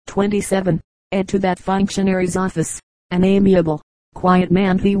27. And to that functionary's office. An amiable, quiet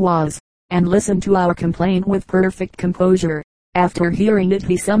man he was, and listened to our complaint with perfect composure. After hearing it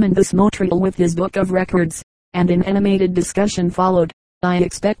he summoned the Montreal with his book of records, and an animated discussion followed. I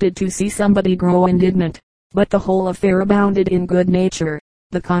expected to see somebody grow indignant, but the whole affair abounded in good nature.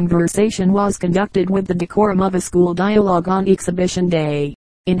 The conversation was conducted with the decorum of a school dialogue on exhibition day.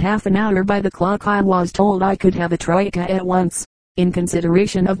 In half an hour by the clock I was told I could have a troika at once, in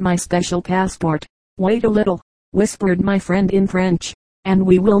consideration of my special passport. Wait a little, whispered my friend in French, and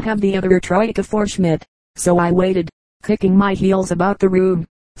we will have the other troika for Schmidt. So I waited, kicking my heels about the room,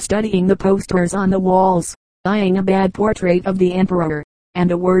 studying the posters on the walls, eyeing a bad portrait of the emperor,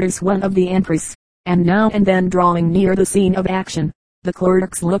 and a worse one of the empress, and now and then drawing near the scene of action. The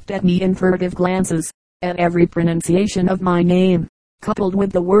clerks looked at me in furtive glances, at every pronunciation of my name, coupled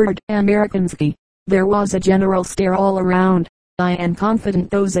with the word Amerikansky. There was a general stare all around. I am confident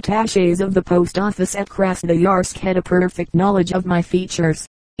those attachés of the post office at Krasnoyarsk had a perfect knowledge of my features.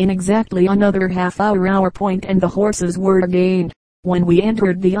 In exactly another half hour our point and the horses were gained. When we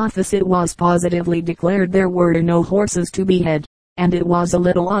entered the office it was positively declared there were no horses to be had, and it was a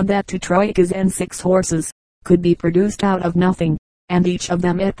little odd that 2 troikas and 6 horses could be produced out of nothing, and each of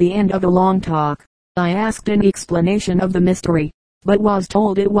them at the end of a long talk. I asked an explanation of the mystery, but was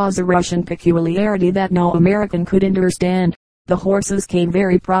told it was a Russian peculiarity that no American could understand. The horses came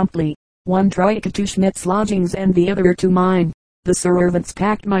very promptly, 1 troika to Schmidt's lodgings and the other to mine. The servants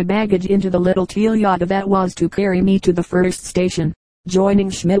packed my baggage into the little Toyota that was to carry me to the first station.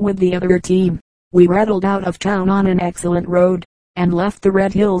 Joining Schmidt with the other team, we rattled out of town on an excellent road, and left the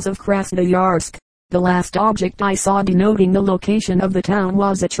red hills of Krasnoyarsk. The last object I saw denoting the location of the town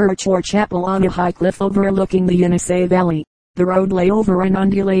was a church or chapel on a high cliff overlooking the Yenisei Valley. The road lay over an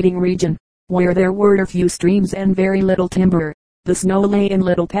undulating region, where there were a few streams and very little timber. The snow lay in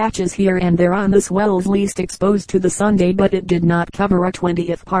little patches here and there on the swells least exposed to the Sunday, but it did not cover a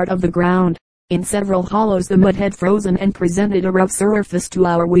 20th part of the ground. In several hollows the mud had frozen and presented a rough surface to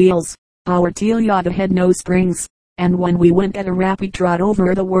our wheels. Our Toyota had no springs, and when we went at a rapid trot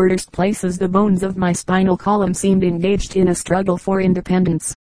over the worst places the bones of my spinal column seemed engaged in a struggle for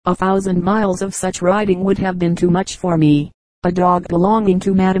independence. 1,000 miles of such riding would have been too much for me. A dog belonging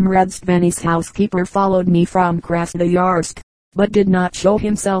to Madame Radstvany's housekeeper followed me from Krasnoyarsk, but did not show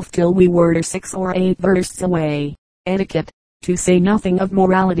himself till we were 6 or 8 versts away. Etiquette, to say nothing of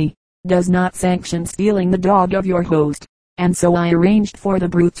morality, does not sanction stealing the dog of your host, and so I arranged for the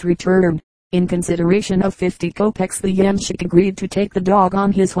brute's return. In consideration of 50 kopecks the yamshik agreed to take the dog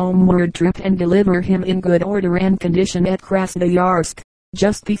on his homeward trip and deliver him in good order and condition at Krasnoyarsk.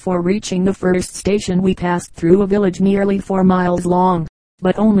 Just before reaching the first station we passed through a village nearly 4 miles long,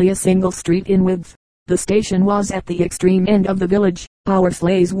 but only a single street in width. The station was at the extreme end of the village. Our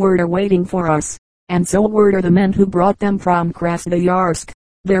sleighs were waiting for us, and so were the men who brought them from Krasnoyarsk.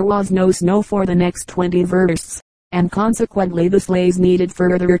 There was no snow for the next 20 versts, and consequently the sleighs needed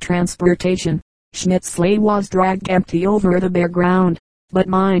further transportation. Schmidt's sleigh was dragged empty over the bare ground, but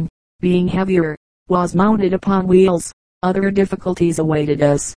mine, being heavier, was mounted upon wheels. Other difficulties awaited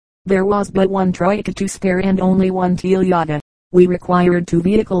us. There was but 1 troika to spare and only 1 Toyota. We required 2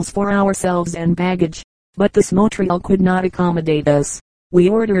 vehicles for ourselves and baggage, but the Montreal could not accommodate us. We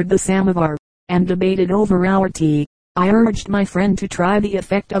ordered the samovar, and debated over our tea. I urged my friend to try the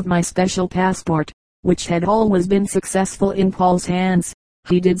effect of my special passport, which had always been successful in Paul's hands.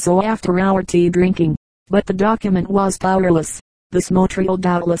 He did so after our tea drinking, but the document was powerless. The Montreal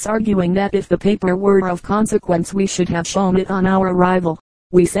doubtless arguing that if the paper were of consequence we should have shown it on our arrival.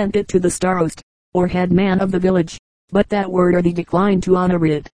 We sent it to the starost, or head man of the village, but that worthy declined to honor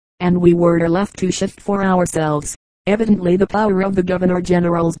it, and we were left to shift for ourselves. Evidently the power of the Governor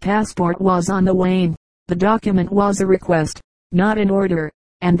General's passport was on the wane. The document was a request, not an order,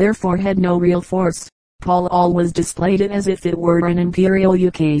 and therefore had no real force. Paul always displayed it as if it were an imperial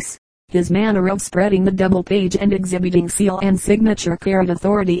ukase. His manner of spreading the double page and exhibiting seal and signature carried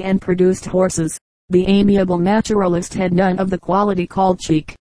authority and produced horses. The amiable naturalist had none of the quality called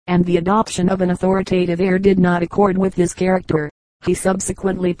chic, and the adoption of an authoritative air did not accord with his character. He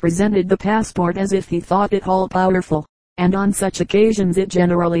subsequently presented the passport as if he thought it all powerful, and on such occasions it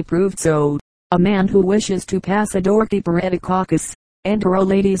generally proved so. A man who wishes to pass a doorkeeper at a caucus, enter a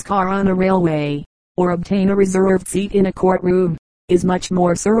ladies' car on a railway, or obtain a reserved seat in a courtroom, is much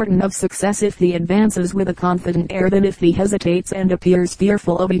more certain of success if he advances with a confident air than if he hesitates and appears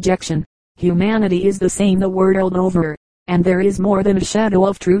fearful of ejection. Humanity is the same the world over, and there is more than a shadow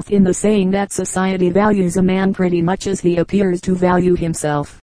of truth in the saying that society values a man pretty much as he appears to value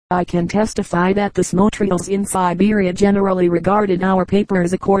himself. I can testify that the Smotrials in Siberia generally regarded our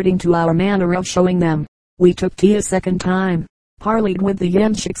papers according to our manner of showing them. We took tea a second time, parleyed with the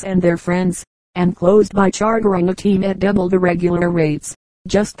Yemshiks and their friends, and closed by chartering a team at double the regular rates.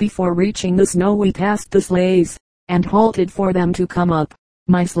 Just before reaching the snow we passed the sleighs, and halted for them to come up.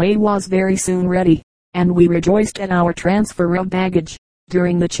 My sleigh was very soon ready, and we rejoiced at our transfer of baggage.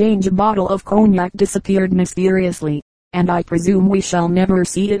 During the change a bottle of cognac disappeared mysteriously, and I presume we shall never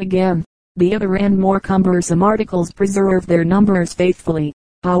see it again. The other and more cumbersome articles preserved their numbers faithfully.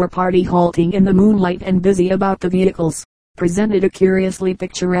 Our party, halting in the moonlight and busy about the vehicles, presented a curiously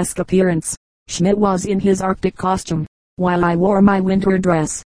picturesque appearance. Schmidt was in his Arctic costume, while I wore my winter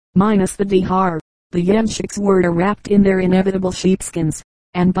dress, minus the dihar. The Yemshiks were wrapped in their inevitable sheepskins,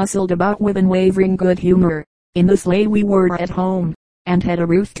 and bustled about with unwavering good humor. In the sleigh we were at home, and had a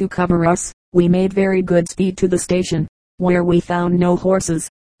roof to cover us. We made very good speed to the station, where we found no horses.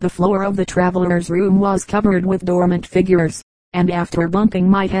 The floor of the traveler's room was covered with dormant figures, and after bumping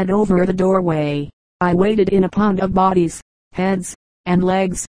my head over the doorway, I waded in a pond of bodies, heads, and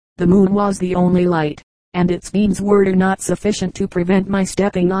legs. The moon was the only light, and its beams were not sufficient to prevent my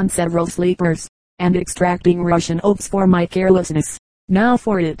stepping on several sleepers, and extracting Russian oaths for my carelessness. Now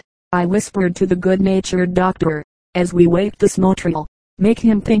for it, I whispered to the good-natured doctor, as we waved the Smotrial. Make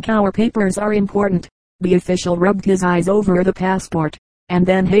him think our papers are important. The official rubbed his eyes over the passport, and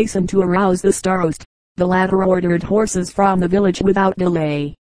then hastened to arouse the starost. The latter ordered horses from the village without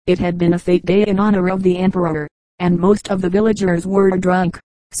delay. It had been a fete day in honor of the emperor, and most of the villagers were drunk,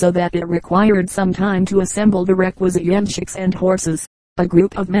 so that it required some time to assemble the requisite yemshiks and horses. A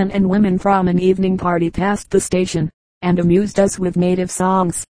group of men and women from an evening party passed the station, and amused us with native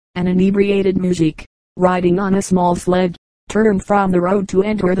songs. An inebriated mujik, riding on a small sled, turned from the road to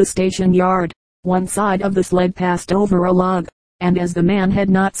enter the station yard. One side of the sled passed over a log, and as the man had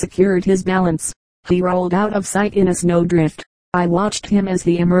not secured his balance, he rolled out of sight in a snowdrift. I watched him as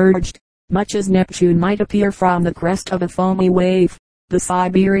he emerged, much as Neptune might appear from the crest of a foamy wave. The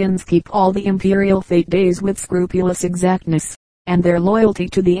Siberians keep all the imperial fete days with scrupulous exactness, and their loyalty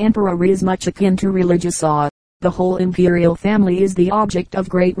to the emperor is much akin to religious awe. The whole imperial family is the object of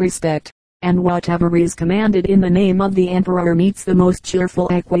great respect, and whatever is commanded in the name of the emperor meets the most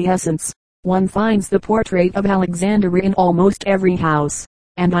cheerful acquiescence. One finds the portrait of Alexander in almost every house,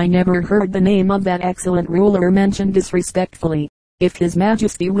 and I never heard the name of that excellent ruler mentioned disrespectfully. If His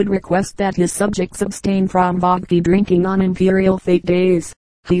Majesty would request that his subjects abstain from vodka drinking on imperial fete days,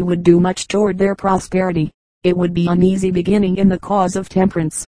 he would do much toward their prosperity. It would be an easy beginning in the cause of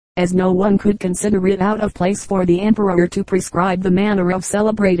temperance, as no one could consider it out of place for the emperor to prescribe the manner of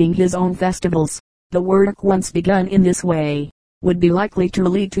celebrating his own festivals. The work once begun in this way, would be likely to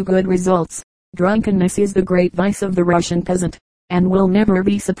lead to good results. Drunkenness is the great vice of the Russian peasant, and will never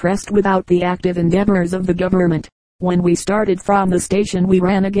be suppressed without the active endeavors of the government. When we started from the station we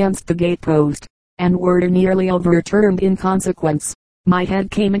ran against the gate post, and were nearly overturned in consequence. My head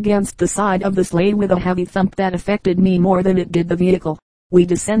came against the side of the sleigh with a heavy thump that affected me more than it did the vehicle. We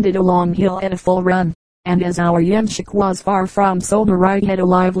descended a long hill at a full run, and as our yemshik was far from sober I had a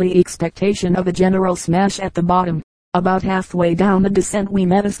lively expectation of a general smash at the bottom. About halfway down the descent we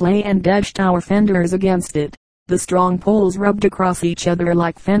met a sleigh and dashed our fenders against it. The strong poles rubbed across each other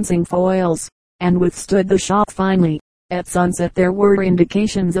like fencing foils, and withstood the shock finely. At sunset there were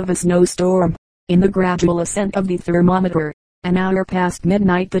indications of a snowstorm. In the gradual ascent of the thermometer, an hour past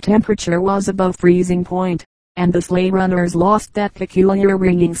midnight the temperature was above freezing point, and the sleigh runners lost that peculiar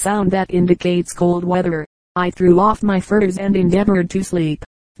ringing sound that indicates cold weather. I threw off my furs and endeavored to sleep,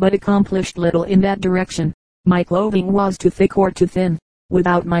 but accomplished little in that direction. My clothing was too thick or too thin.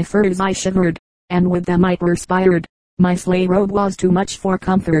 Without my furs I shivered, and with them I perspired. My sleigh robe was too much for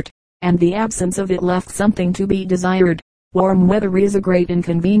comfort, and the absence of it left something to be desired. Warm weather is a great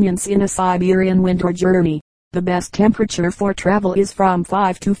inconvenience in a Siberian winter journey. The best temperature for travel is from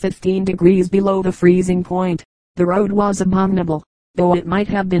 5 to 15 degrees below the freezing point. The road was abominable, though it might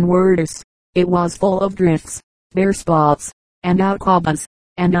have been worse. It was full of drifts, bare spots, and outcroppings,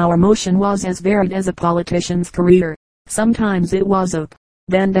 and our motion was as varied as a politician's career. Sometimes it was up,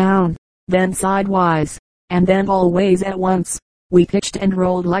 then down, then sidewise, and then all ways at once. We pitched and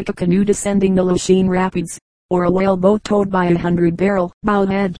rolled like a canoe descending the Lachine Rapids, or a whaleboat towed by a 100-barrel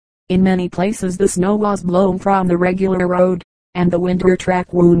bowhead. In many places the snow was blown from the regular road, and the winter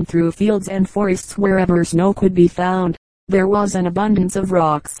track wound through fields and forests wherever snow could be found. There was an abundance of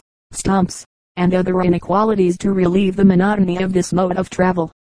rocks, stumps, and other inequalities to relieve the monotony of this mode of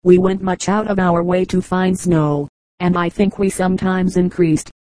travel. We went much out of our way to find snow, and I think we sometimes increased,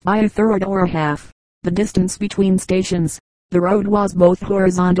 by a third or a half, the distance between stations. The road was both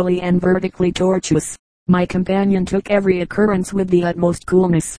horizontally and vertically tortuous. My companion took every occurrence with the utmost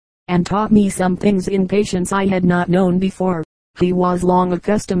coolness, and taught me some things in patience I had not known before. He was long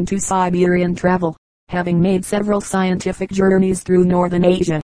accustomed to Siberian travel, having made several scientific journeys through northern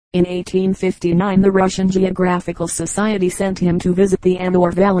Asia. In 1859 the Russian Geographical Society sent him to visit the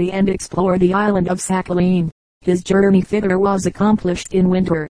Amur Valley and explore the island of Sakhalin. His journey thither was accomplished in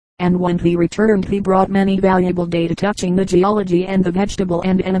winter, and when he returned he brought many valuable data touching the geology and the vegetable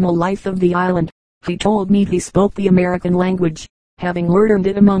and animal life of the island. He told me he spoke the American language, having learned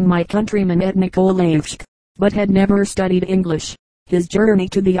it among my countrymen at Nikolaevsk, but had never studied English. His journey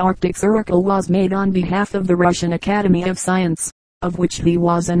to the Arctic Circle was made on behalf of the Russian Academy of Science, of which he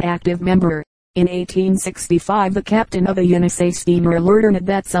was an active member. In 1865 the captain of a Yenisei steamer learned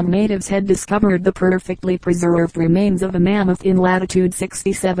that some natives had discovered the perfectly preserved remains of a mammoth in latitude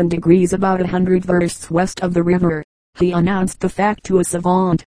 67 degrees about 100 versts west of the river. He announced the fact to a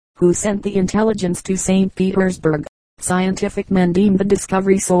savant, who sent the intelligence to St. Petersburg. Scientific men deemed the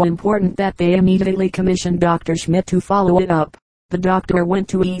discovery so important that they immediately commissioned Dr. Schmidt to follow it up. The doctor went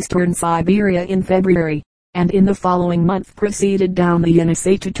to eastern Siberia in February, and in the following month proceeded down the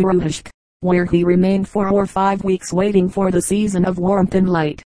Yenisei to Turushsk, where he remained 4 or 5 weeks waiting for the season of warmth and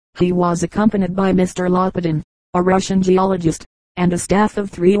light. He was accompanied by Mr. Lopatin, a Russian geologist, and a staff of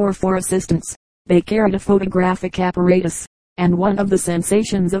 3 or 4 assistants. They carried a photographic apparatus, and one of the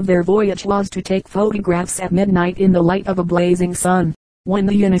sensations of their voyage was to take photographs at midnight in the light of a blazing sun. When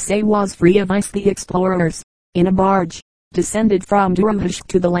the Yenisei was free of ice the explorers, in a barge, descended from Turushsk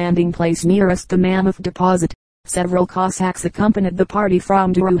to the landing place nearest the Mammoth deposit. Several Cossacks accompanied the party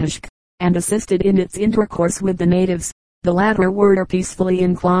from Turushsk, and assisted in its intercourse with the natives. The latter were peacefully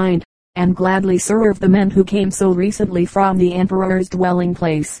inclined, and gladly served the men who came so recently from the emperor's dwelling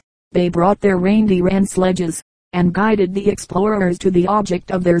place. They brought their reindeer and sledges, and guided the explorers to the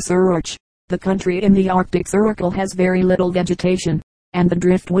object of their search. The country in the Arctic Circle has very little vegetation, and the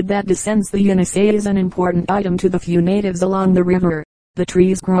driftwood that descends the Yenisei is an important item to the few natives along the river. The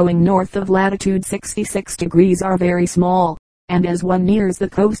trees growing north of latitude 66 degrees are very small, and as one nears the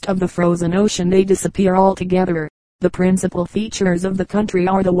coast of the frozen ocean they disappear altogether. The principal features of the country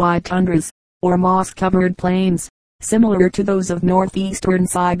are the wide tundras, or moss-covered plains, similar to those of northeastern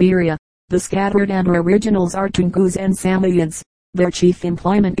Siberia. The scattered aboriginals are Tungus and Samoyeds. Their chief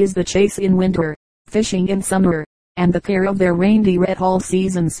employment is the chase in winter, fishing in summer, and the care of their reindeer at all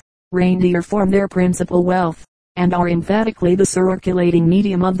seasons. Reindeer form their principal wealth, and are emphatically the circulating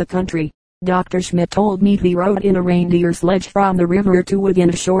medium of the country. Dr. Schmidt told me he rode in a reindeer sledge from the river to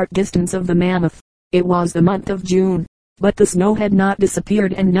within a short distance of the Mammoth. It was the month of June, but the snow had not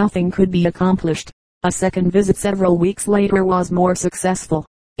disappeared and nothing could be accomplished. A second visit several weeks later was more successful.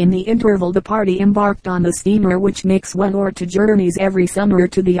 In the interval the party embarked on the steamer which makes 1 or 2 journeys every summer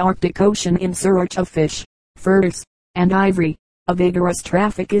to the Arctic Ocean in search of fish, furs, and ivory. A vigorous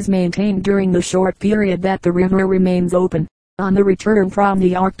traffic is maintained during the short period that the river remains open. On the return from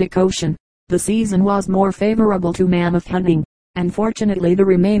the Arctic Ocean, the season was more favorable to mammoth hunting. Unfortunately the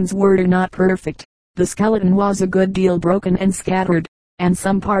remains were not perfect. The skeleton was a good deal broken and scattered, and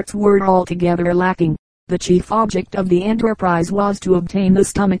some parts were altogether lacking. The chief object of the enterprise was to obtain the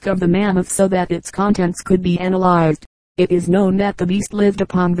stomach of the mammoth so that its contents could be analyzed. It is known that the beast lived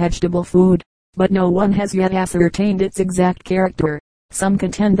upon vegetable food, but no one has yet ascertained its exact character. Some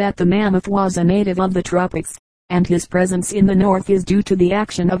contend that the mammoth was a native of the tropics, and his presence in the north is due to the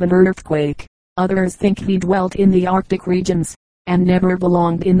action of an earthquake. Others think he dwelt in the Arctic regions, and never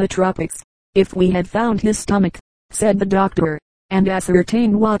belonged in the tropics. If we had found his stomach, said the doctor, and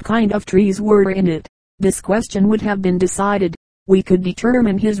ascertained what kind of trees were in it, this question would have been decided. We could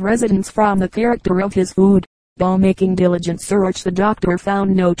determine his residence from the character of his food. While making diligent search the doctor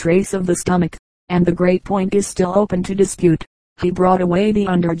found no trace of the stomach, and the great point is still open to dispute. He brought away the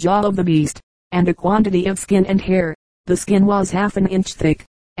underjaw of the beast, and a quantity of skin and hair. The skin was half an inch thick,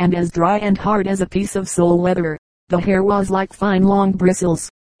 and as dry and hard as a piece of sole leather. The hair was like fine long bristles,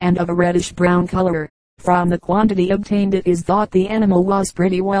 and of a reddish brown color. From the quantity obtained it is thought the animal was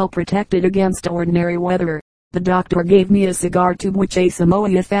pretty well protected against ordinary weather. The doctor gave me a cigar tube which a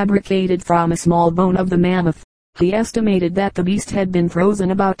Samoyed fabricated from a small bone of the mammoth. He estimated that the beast had been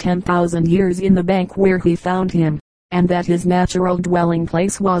frozen about 10,000 years in the bank where he found him, and that his natural dwelling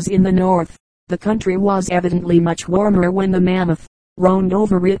place was in the north. The country was evidently much warmer when the mammoth roamed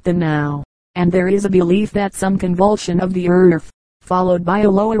over it than now, and there is a belief that some convulsion of the earth, followed by a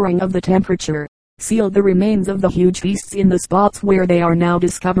lowering of the temperature, sealed the remains of the huge beasts in the spots where they are now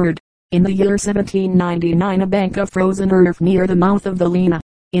discovered. In the year 1799 a bank of frozen earth near the mouth of the Lena,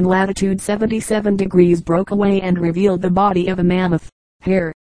 in latitude 77 degrees broke away and revealed the body of a mammoth.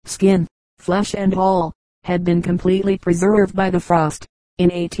 Hair, skin, flesh and all, had been completely preserved by the frost. In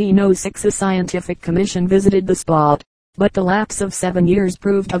 1806 a scientific commission visited the spot, but the lapse of 7 years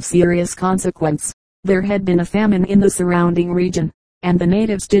proved of serious consequence. There had been a famine in the surrounding region, and the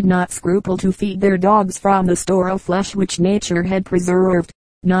natives did not scruple to feed their dogs from the store of flesh which nature had preserved.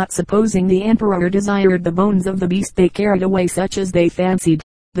 Not supposing the emperor desired the bones of the beast, they carried away such as they fancied.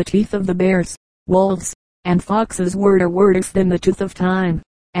 The teeth of the bears, wolves, and foxes were worse than the tooth of time,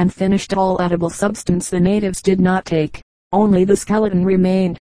 and finished all edible substance the natives did not take. Only the skeleton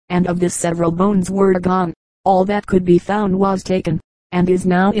remained, and of this several bones were gone. All that could be found was taken, and is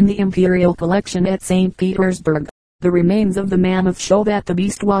now in the imperial collection at St. Petersburg. The remains of the mammoth show that the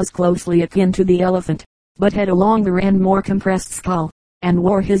beast was closely akin to the elephant, but had a longer and more compressed skull, and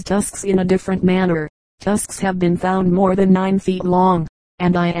wore his tusks in a different manner. Tusks have been found more than 9 feet long,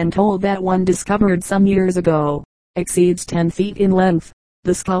 and I am told that one discovered some years ago exceeds 10 feet in length.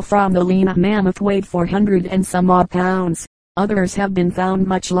 The skull from the Lena mammoth weighed 400 and some odd pounds. Others have been found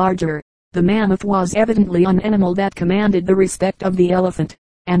much larger. The mammoth was evidently an animal that commanded the respect of the elephant,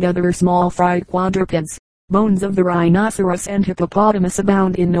 and other small fried quadrupeds. Bones of the rhinoceros and hippopotamus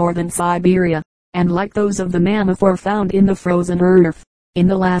abound in northern Siberia, and like those of the mammoth were found in the frozen earth. In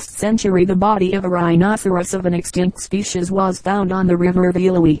the last century the body of a rhinoceros of an extinct species was found on the river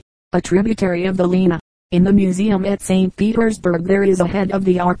Vilawi, a tributary of the Lena. In the museum at St. Petersburg there is a head of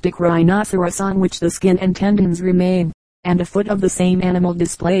the Arctic rhinoceros on which the skin and tendons remain, and a foot of the same animal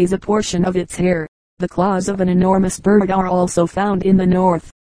displays a portion of its hair. The claws of an enormous bird are also found in the north,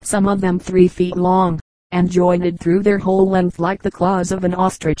 some of them 3 feet long, and jointed through their whole length like the claws of an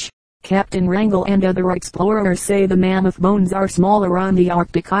ostrich. Captain Wrangel and other explorers say the mammoth bones are smaller on the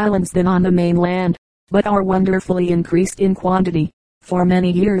Arctic islands than on the mainland, but are wonderfully increased in quantity. For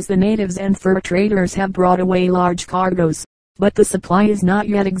many years the natives and fur traders have brought away large cargoes, but the supply is not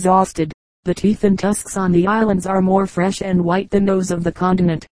yet exhausted. The teeth and tusks on the islands are more fresh and white than those of the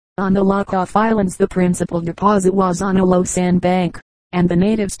continent. On the Lakoff Islands the principal deposit was on a low sand bank, and the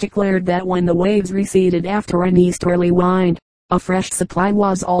natives declared that when the waves receded after an easterly wind, a fresh supply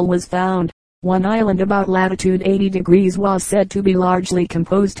was always found. One island about latitude 80 degrees was said to be largely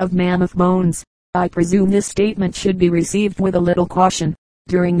composed of mammoth bones. I presume this statement should be received with a little caution.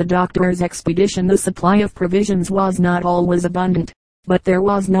 During the doctor's expedition the supply of provisions was not always abundant, but there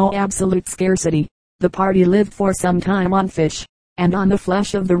was no absolute scarcity. The party lived for some time on fish, and on the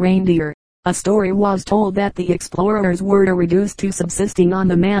flesh of the reindeer. A story was told that the explorers were reduced to subsisting on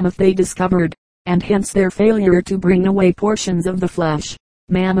the mammoth they discovered, and hence their failure to bring away portions of the flesh.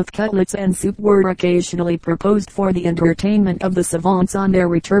 Mammoth cutlets and soup were occasionally proposed for the entertainment of the savants on their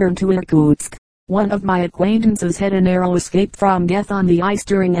return to Irkutsk. One of my acquaintances had a narrow escape from death on the ice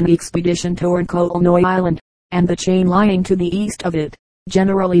during an expedition toward Kolnoy Island, and the chain lying to the east of it,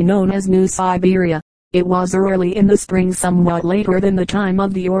 generally known as New Siberia. It was early in the spring, somewhat later than the time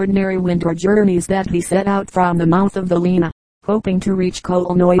of the ordinary winter journeys, that he set out from the mouth of the Lena, hoping to reach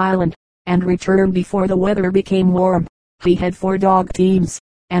Kolnoy Island, and return before the weather became warm. He had 4 dog teams,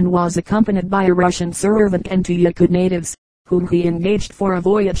 and was accompanied by a Russian servant and 2 Yakut natives, whom he engaged for a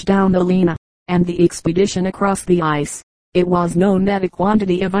voyage down the Lena, and the expedition across the ice. It was known that a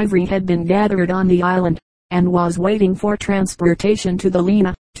quantity of ivory had been gathered on the island, and was waiting for transportation to the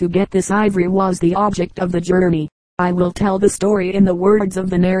Lena. To get this ivory was the object of the journey. I will tell the story in the words of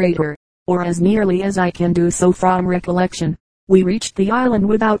the narrator, or as nearly as I can do so from recollection. We reached the island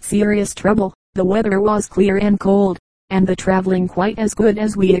without serious trouble. The weather was clear and cold, and the traveling quite as good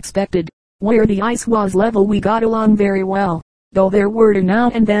as we expected. Where the ice was level we got along very well, though there were now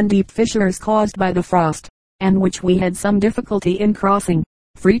and then deep fissures caused by the frost, and which we had some difficulty in crossing.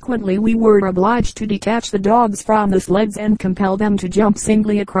 Frequently we were obliged to detach the dogs from the sleds and compel them to jump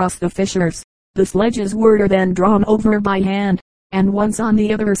singly across the fissures. The sledges were then drawn over by hand, and once on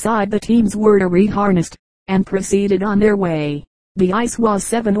the other side the teams were reharnessed, and proceeded on their way. The ice was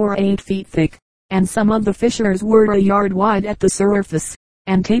 7 or 8 feet thick, and some of the fissures were a yard wide at the surface,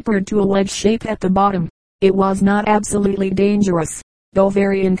 and tapered to a wedge shape at the bottom. It was not absolutely dangerous, though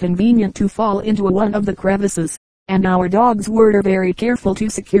very inconvenient to fall into one of the crevices, and our dogs were very careful to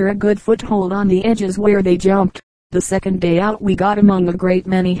secure a good foothold on the edges where they jumped. The second day out we got among a great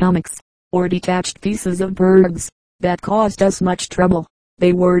many hummocks, or detached pieces of bergs, that caused us much trouble.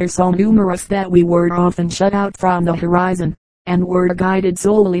 They were so numerous that we were often shut out from the horizon, and were guided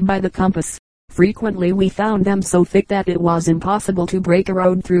solely by the compass. Frequently we found them so thick that it was impossible to break a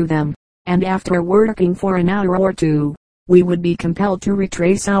road through them, and after working for an hour or 2, we would be compelled to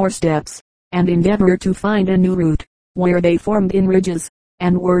retrace our steps, and endeavor to find a new route, where they formed in ridges,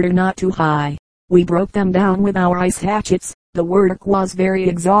 and were not too high. We broke them down with our ice hatchets. The work was very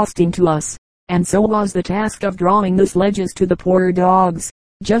exhausting to us, and so was the task of drawing the sledges to the poor dogs.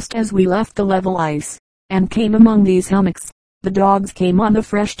 Just as we left the level ice, and came among these hummocks, the dogs came on the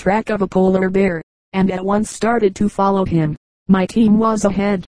fresh track of a polar bear, and at once started to follow him. My team was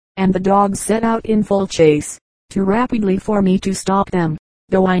ahead, and the dogs set out in full chase, too rapidly for me to stop them,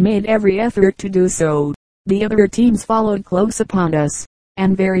 though I made every effort to do so. The other teams followed close upon us,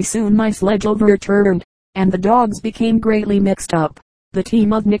 and very soon my sledge overturned, and the dogs became greatly mixed up. The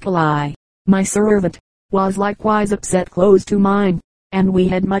team of Nikolai, my servant, was likewise upset close to mine, and we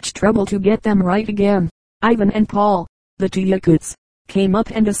had much trouble to get them right again. Ivan and Paul, the two Yakuts, came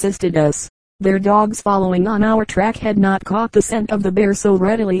up and assisted us. Their dogs following on our track had not caught the scent of the bear so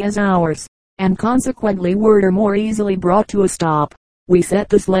readily as ours, and consequently were more easily brought to a stop. We set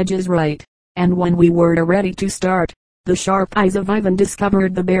the sledges right, and when we were ready to start, the sharp eyes of Ivan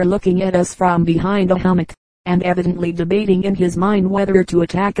discovered the bear looking at us from behind a hummock, and evidently debating in his mind whether to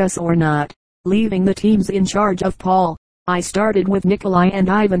attack us or not. Leaving the teams in charge of Paul, I started with Nikolai and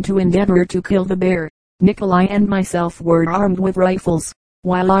Ivan to endeavor to kill the bear. Nikolai and myself were armed with rifles,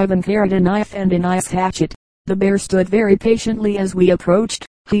 while Ivan carried a knife and an ice hatchet. The bear stood very patiently as we approached.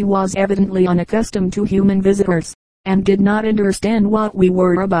 He was evidently unaccustomed to human visitors, and did not understand what we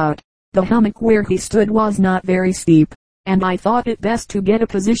were about. The hummock where he stood was not very steep, and I thought it best to get a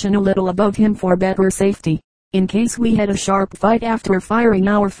position a little above him for better safety, in case we had a sharp fight after firing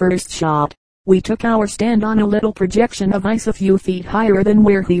our first shot. We took our stand on a little projection of ice a few feet higher than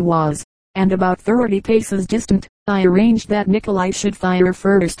where he was, and about 30 paces distant. I arranged that Nikolai should fire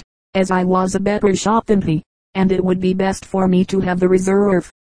first, as I was a better shot than he, and it would be best for me to have the reserve.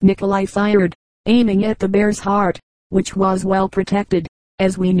 Nikolai fired, aiming at the bear's heart, which was well protected,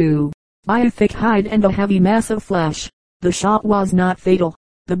 as we knew, by a thick hide and a heavy mass of flesh. The shot was not fatal.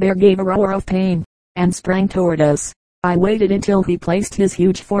 The bear gave a roar of pain, and sprang toward us. I waited until he placed his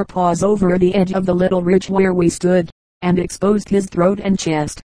huge forepaws over the edge of the little ridge where we stood, and exposed his throat and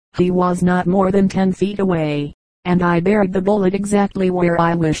chest. He was not more than 10 feet away, and I buried the bullet exactly where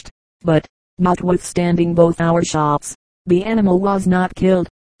I wished. But, notwithstanding both our shots, the animal was not killed,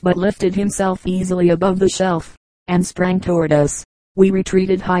 but lifted himself easily above the shelf, and sprang toward us. We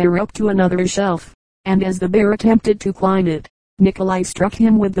retreated higher up to another shelf, and as the bear attempted to climb it, Nikolai struck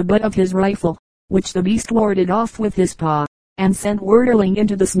him with the butt of his rifle, which the beast warded off with his paw, and sent whirling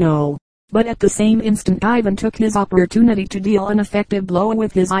into the snow. But at the same instant Ivan took his opportunity to deal an effective blow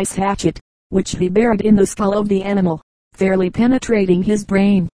with his ice hatchet, which he buried in the skull of the animal, fairly penetrating his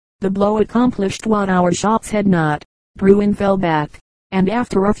brain. The blow accomplished what our shots had not. Bruin fell back, and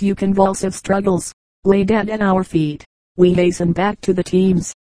after a few convulsive struggles, lay dead at our feet. We hastened back to the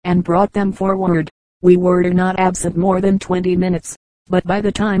teams, and brought them forward. We were not absent more than 20 minutes, but by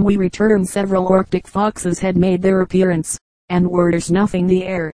the time we returned several Arctic foxes had made their appearance, and were snuffing the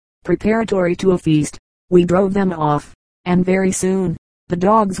air, preparatory to a feast. We drove them off, and very soon, the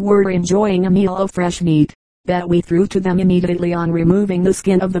dogs were enjoying a meal of fresh meat, that we threw to them immediately on removing the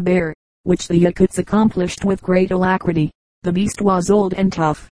skin of the bear, which the Yakuts accomplished with great alacrity. The beast was old and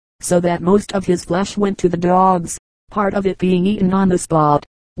tough, so that most of his flesh went to the dogs, part of it being eaten on the spot,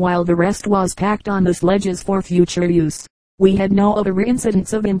 while the rest was packed on the sledges for future use. We had no other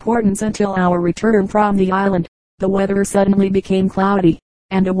incidents of importance until our return from the island. The weather suddenly became cloudy,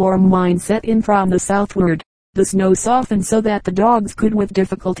 and a warm wind set in from the southward. The snow softened so that the dogs could with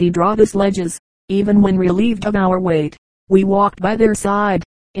difficulty draw the sledges, even when relieved of our weight. We walked by their side,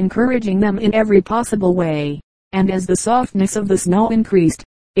 encouraging them in every possible way, and as the softness of the snow increased,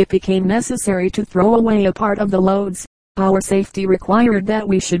 it became necessary to throw away a part of the loads. Our safety required that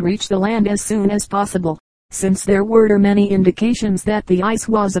we should reach the land as soon as possible, since there were many indications that the ice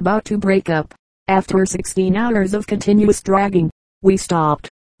was about to break up. After 16 hours of continuous dragging, we stopped,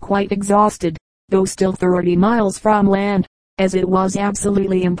 quite exhausted, though still 30 miles from land, as it was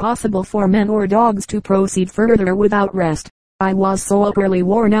absolutely impossible for men or dogs to proceed further without rest. I was so utterly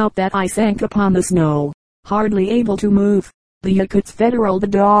worn out that I sank upon the snow, hardly able to move. The Yakuts fed all the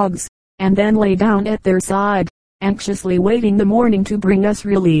dogs, and then lay down at their side, anxiously waiting the morning to bring us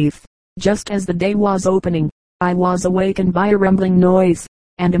relief. Just as the day was opening, I was awakened by a rumbling noise,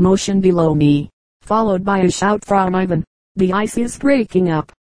 and a motion below me, followed by a shout from Ivan. "The ice is breaking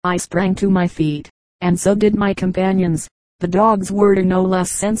up." I sprang to my feet, and so did my companions. The dogs were no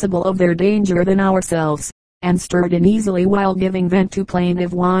less sensible of their danger than ourselves, and stirred uneasily while giving vent to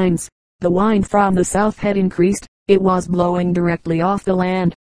plaintive whines. The wind from the south had increased. It was blowing directly off the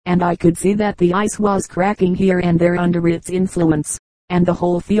land, and I could see that the ice was cracking here and there under its influence, and the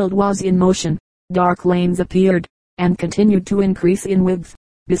whole field was in motion. Dark lanes appeared, and continued to increase in width,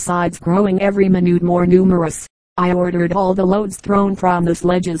 besides growing every minute more numerous. I ordered all the loads thrown from the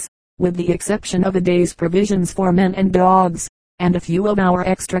sledges, with the exception of a day's provisions for men and dogs, and a few of our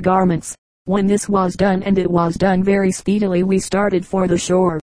extra garments. When this was done, and it was done very speedily, we started for the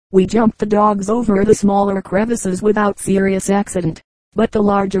shore. We jumped the dogs over the smaller crevices without serious accident, but the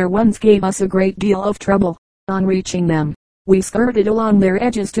larger ones gave us a great deal of trouble. On reaching them, we skirted along their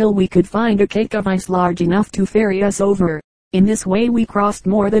edges till we could find a cake of ice large enough to ferry us over. In this way we crossed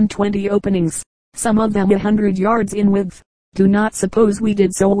more than 20 openings, some of them 100 yards in width. Do not suppose we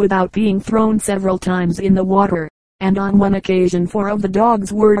did so without being thrown several times in the water, and on one occasion 4 of the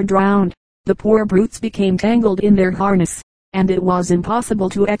dogs were drowned. The poor brutes became tangled in their harness, and it was impossible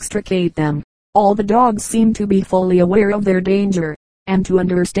to extricate them. All the dogs seemed to be fully aware of their danger, and to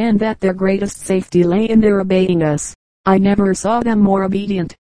understand that their greatest safety lay in their obeying us. I never saw them more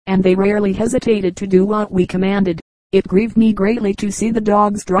obedient, and they rarely hesitated to do what we commanded. It grieved me greatly to see the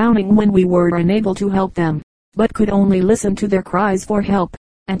dogs drowning when we were unable to help them, but could only listen to their cries for help,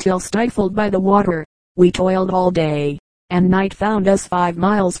 until stifled by the water. We toiled all day, and night found us 5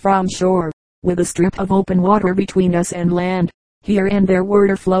 miles from shore, with a strip of open water between us and land. Here and there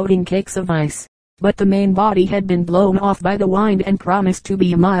were floating cakes of ice, but the main body had been blown off by the wind and promised to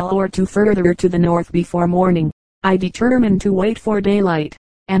be a mile or two further to the north before morning. I determined to wait for daylight,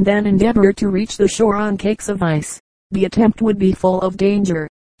 and then endeavor to reach the shore on cakes of ice. The attempt would be full of danger,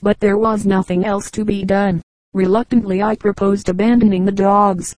 but there was nothing else to be done. Reluctantly I proposed abandoning the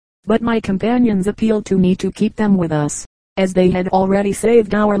dogs, but my companions appealed to me to keep them with us, as they had already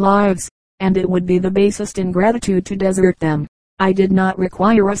saved our lives, and it would be the basest ingratitude to desert them. I did not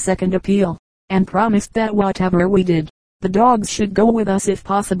require a second appeal, and promised that whatever we did, the dogs should go with us if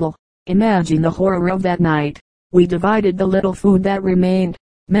possible. Imagine the horror of that night. We divided the little food that remained,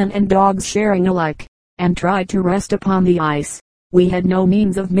 men and dogs sharing alike, and tried to rest upon the ice. We had no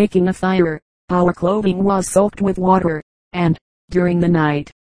means of making a fire. Our clothing was soaked with water, and, during the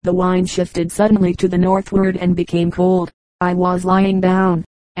night, the wind shifted suddenly to the northward and became cold. I was lying down,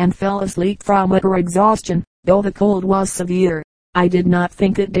 and fell asleep from utter exhaustion. Though the cold was severe, I did not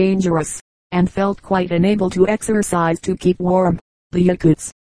think it dangerous, and felt quite unable to exercise to keep warm. The Yakuts,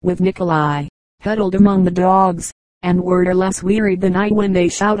 with Nikolai, huddled among the dogs, and were less wearied than I when they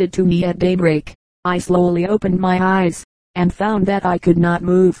shouted to me at daybreak. I slowly opened my eyes, and found that I could not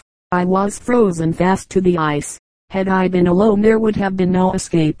move. I was frozen fast to the ice. Had I been alone there would have been no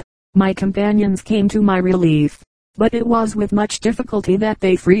escape. My companions came to my relief, but it was with much difficulty that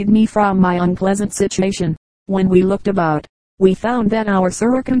they freed me from my unpleasant situation. When we looked about, we found that our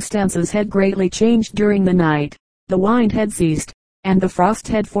circumstances had greatly changed during the night. The wind had ceased, and the frost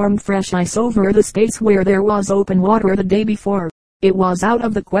had formed fresh ice over the space where there was open water the day before. It was out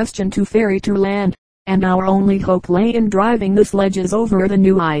of the question to ferry to land, and our only hope lay in driving the sledges over the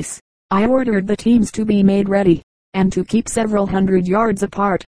new ice. I ordered the teams to be made ready, and to keep several hundred yards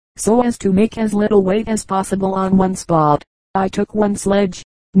apart, so as to make as little weight as possible on one spot. I took one sledge,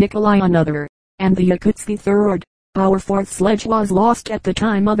 Nikolai another, and the Yakuts the third. Our fourth sledge was lost at the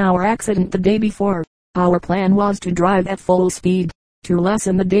time of our accident the day before. Our plan was to drive at full speed, to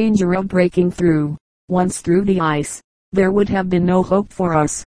lessen the danger of breaking through. Once through the ice, there would have been no hope for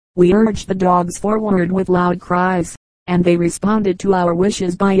us. We urged the dogs forward with loud cries, and they responded to our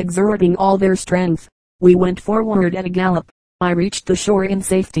wishes by exerting all their strength. We went forward at a gallop. I reached the shore in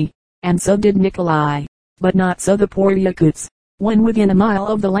safety, and so did Nikolai, but not so the poor Yakuts. When within a mile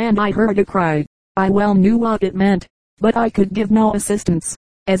of the land I heard a cry. I well knew what it meant, but I could give no assistance,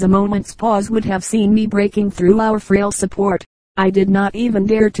 as a moment's pause would have seen me breaking through our frail support. I did not even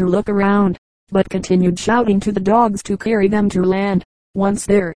dare to look around, but continued shouting to the dogs to carry them to land. Once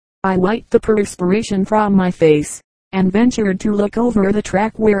there, I wiped the perspiration from my face, and ventured to look over the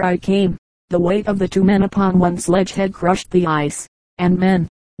track where I came. The weight of the 2 men upon one sledge had crushed the ice, and men,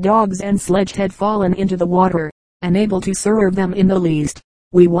 dogs and sledge had fallen into the water, unable to serve them in the least.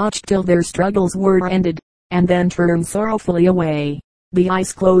 We watched till their struggles were ended, and then turned sorrowfully away. The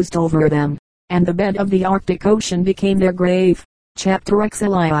ice closed over them, and the bed of the Arctic Ocean became their grave. Chapter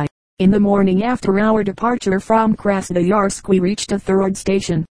XLI. In the morning after our departure from Krasnoyarsk we reached a third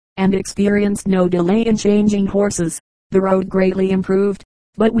station, and experienced no delay in changing horses. The road greatly improved,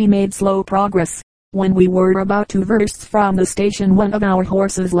 but we made slow progress. When we were about 2 versts from the station one of our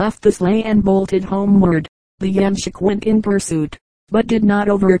horses left the sleigh and bolted homeward. The Yamshik went in pursuit, but did not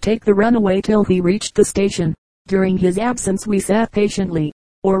overtake the runaway till he reached the station. During his absence we sat patiently,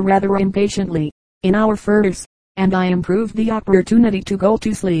 or rather impatiently, in our furs, and I improved the opportunity to go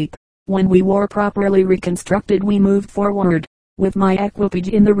to sleep. When we were properly reconstructed we moved forward, with my equipage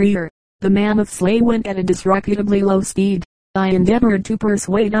in the rear. The man of sleigh went at a disreputably low speed. I endeavored to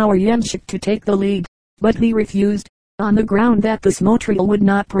persuade our Yenshik to take the lead, but he refused, on the ground that the Smotrial would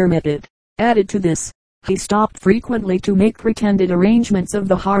not permit it. Added to this, he stopped frequently to make pretended arrangements of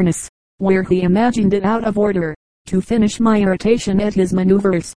the harness, where he imagined it out of order. To finish my irritation at his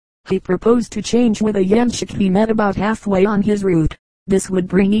maneuvers, he proposed to change with a Yenshik he met about halfway on his route. This would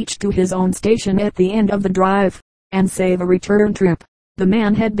bring each to his own station at the end of the drive, and save a return trip. The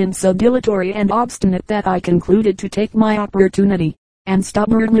man had been so dilatory and obstinate that I concluded to take my opportunity, and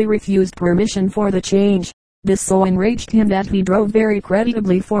stubbornly refused permission for the change. This so enraged him that he drove very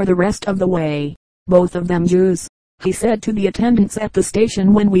creditably for the rest of the way. Both of them Jews, he said to the attendants at the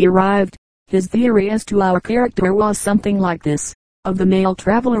station when we arrived. His theory as to our character was something like this. Of the male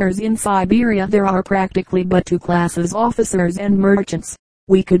travelers in Siberia there are practically but two classes, officers and merchants.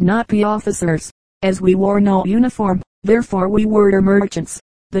 We could not be officers, as we wore no uniform, therefore we were merchants.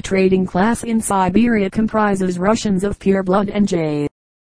 The trading class in Siberia comprises Russians of pure blood and J.